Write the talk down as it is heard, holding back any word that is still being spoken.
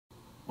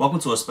Welcome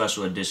to a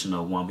special edition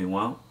of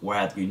 1v1, where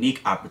I have the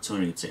unique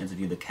opportunity to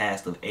interview the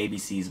cast of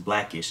ABC's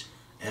Blackish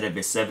ahead of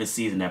its 7th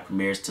season that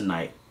premieres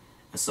tonight.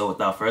 And so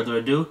without further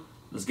ado,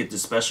 let's get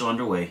this special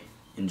underway.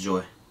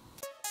 Enjoy.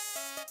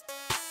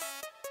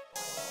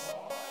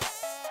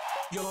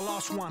 You're the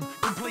last one.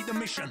 Complete the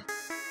mission.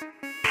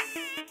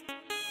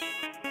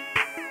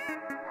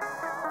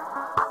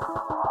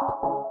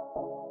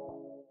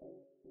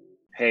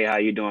 Hey, how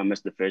you doing,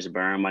 Mr.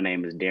 Fishburne? My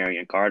name is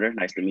Darian Carter.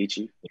 Nice to meet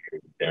you.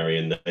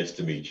 Darian, nice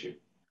to meet you.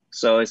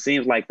 So it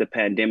seems like the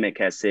pandemic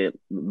has hit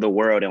the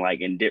world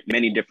in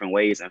many different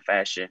ways and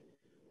fashion.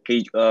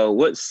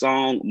 What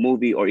song,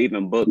 movie, or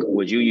even book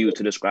would you use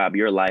to describe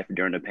your life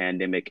during the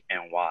pandemic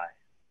and why?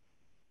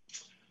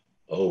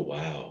 Oh,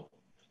 wow.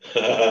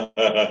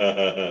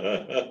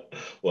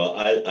 Well,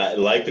 I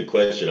like the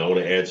question. I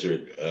want to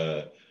answer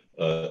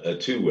it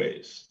two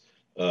ways.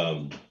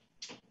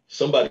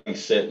 Somebody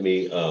sent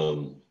me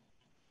a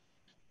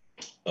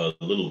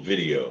little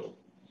video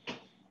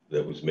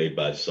that was made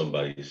by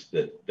somebody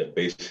that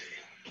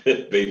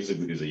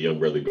basically is a young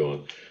brother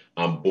going,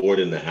 "I'm bored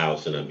in the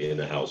house and I'm in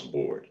the house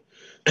bored."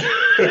 I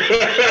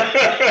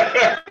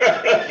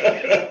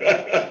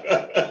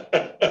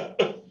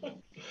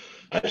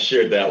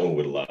shared that one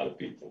with a lot of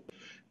people.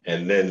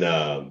 And then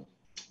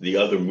the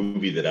other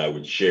movie that I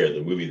would share, is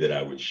a movie that I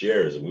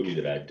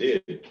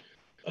did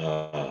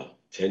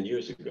 10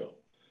 years ago.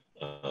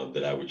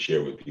 That I would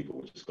share with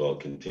people, which is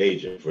called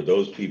Contagion. For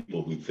those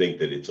people who think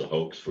that it's a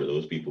hoax, for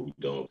those people who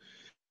don't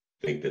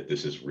think that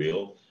this is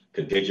real,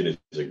 Contagion is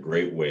a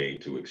great way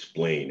to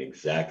explain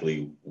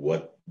exactly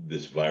what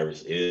this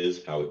virus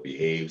is, how it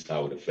behaves,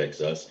 how it affects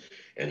us,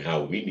 and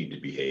how we need to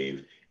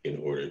behave in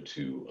order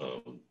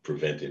to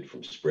prevent it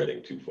from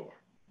spreading too far.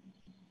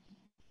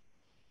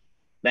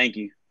 Thank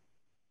you.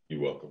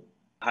 You're welcome.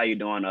 How you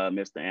doing,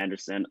 Mr.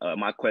 Anderson?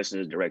 My question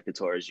is directed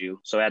towards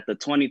you. So at the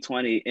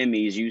 2020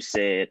 Emmys, you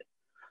said,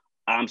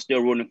 "I'm still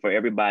rooting for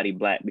everybody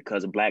Black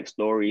because of Black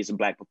stories,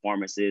 Black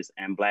performances,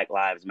 and Black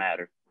lives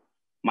matter."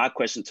 My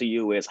question to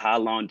you is, how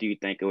long do you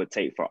think it would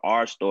take for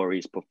our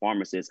stories,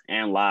 performances,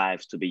 and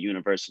lives to be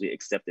universally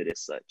accepted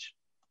as such?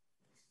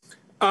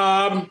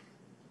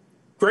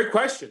 Great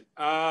question.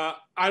 I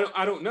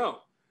don't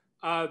know.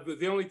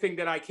 The only thing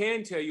that I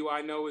can tell you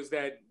I know is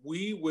that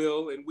we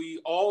will and we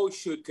all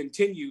should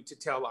continue to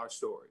tell our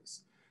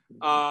stories.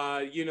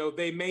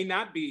 They may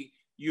not be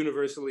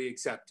universally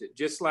accepted,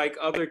 just like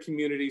other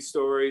community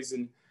stories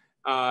and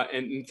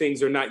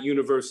things are not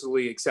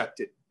universally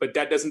accepted, but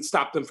that doesn't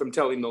stop them from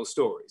telling those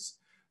stories.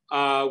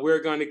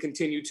 We're going to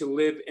continue to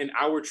live in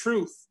our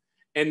truth,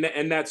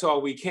 and that's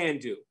all we can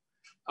do.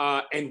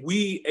 And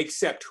we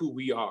accept who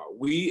we are.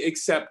 We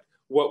accept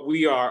what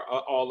we are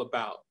all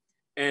about.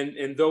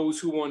 And those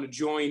who want to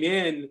join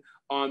in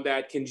on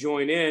that can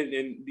join in,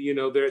 and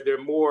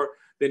they're more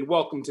than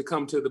welcome to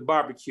come to the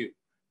barbecue.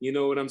 You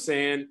know what I'm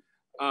saying?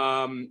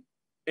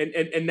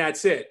 And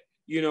that's it.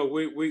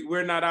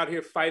 We're not out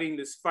here fighting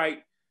this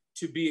fight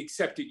to be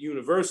accepted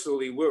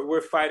universally.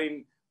 We're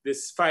fighting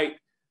this fight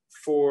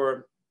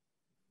for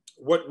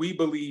what we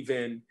believe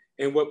in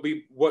and what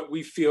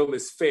we feel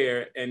is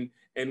fair and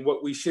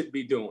what we should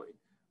be doing.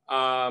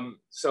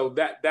 So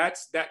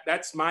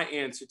that's my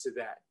answer to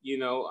that.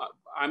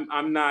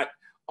 I'm not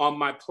on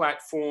my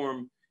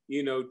platform,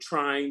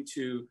 trying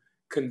to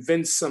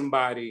convince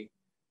somebody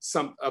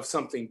of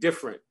something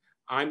different.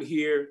 I'm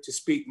here to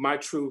speak my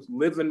truth,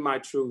 live in my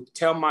truth,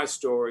 tell my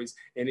stories.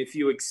 And if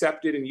you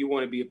accept it and you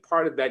want to be a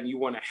part of that and you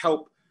want to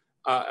help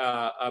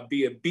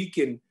be a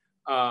beacon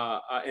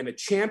and a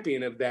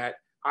champion of that,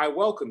 I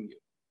welcome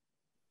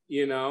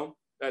you.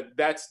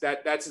 That's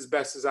as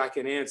best as I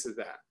can answer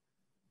that.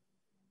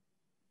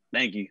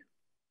 Thank you.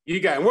 You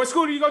got it. What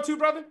school do you go to,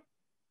 brother?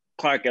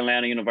 Clark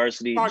Atlanta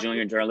University,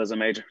 junior journalism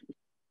major.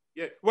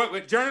 Yeah.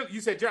 What journal?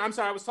 You said, I'm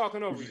sorry, I was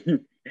talking over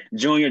you.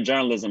 Junior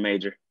journalism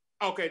major.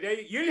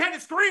 Okay, you had to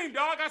scream,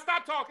 dog. I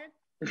stopped talking.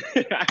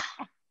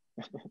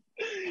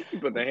 He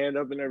put the hand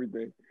up and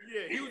everything.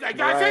 Yeah, he was like,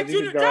 I said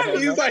junior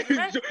journalism. He was like, you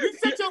said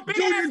your big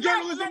junior ass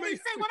journalism. Let me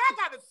say what I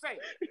got to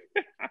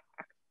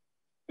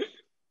say.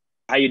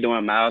 How you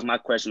doing, Miles? My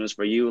question is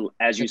for you.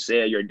 As you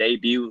said, your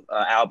debut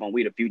album,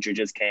 We the Future,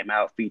 just came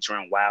out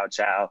featuring Wild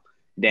Child,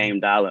 Dame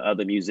Dollar,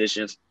 other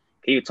musicians.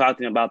 Can you talk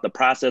to me about the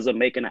process of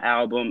making an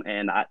album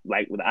and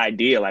the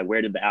idea,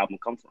 where did the album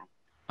come from?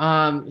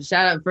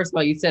 Shout out, first of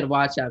all, you said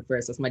Watch Out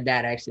first. That's my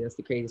dad, actually. That's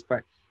the craziest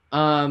part.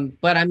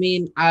 But I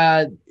mean,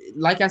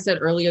 like I said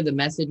earlier, the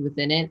message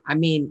within it, I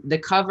mean, the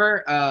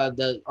cover,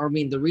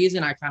 the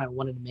reason I kind of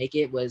wanted to make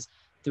it was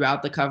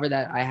throughout the cover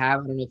that I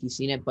have. I don't know if you've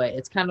seen it, but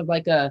it's kind of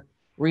like a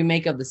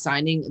remake of the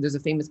signing. There's a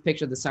famous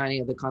picture of the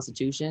signing of the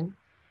Constitution.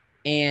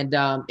 And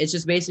it's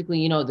just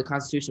basically, the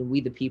Constitution,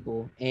 we the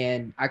people.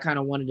 And I kind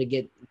of wanted to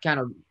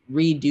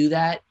redo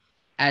that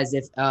as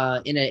if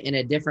in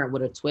a different,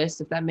 with a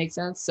twist, if that makes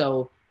sense.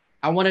 So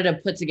I wanted to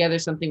put together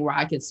something where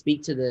I could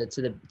speak to the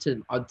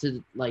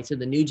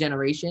new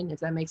generation, if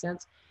that makes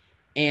sense.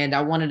 And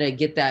I wanted to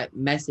get that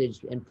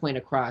message and point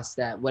across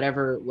that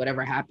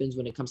whatever happens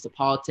when it comes to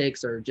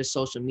politics or just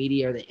social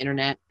media or the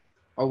internet,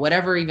 or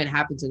whatever even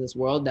happens in this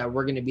world, that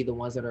we're going to be the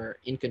ones that are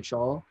in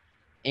control.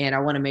 And I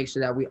want to make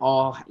sure that we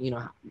all,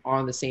 are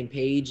on the same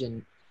page,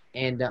 and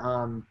we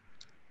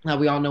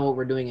all know what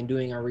we're doing and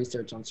doing our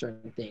research on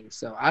certain things.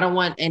 So I don't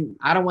want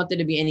there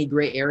to be any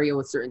gray area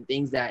with certain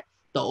things that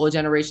the old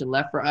generation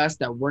left for us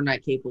that we're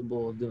not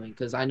capable of doing.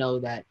 Because I know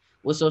that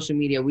with social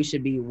media, we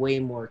should be way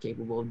more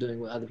capable of doing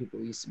what other people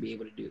used to be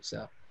able to do.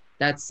 So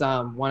that's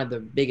one of the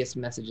biggest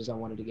messages I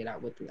wanted to get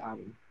out with the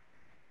album.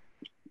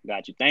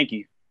 Got you. Thank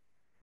you.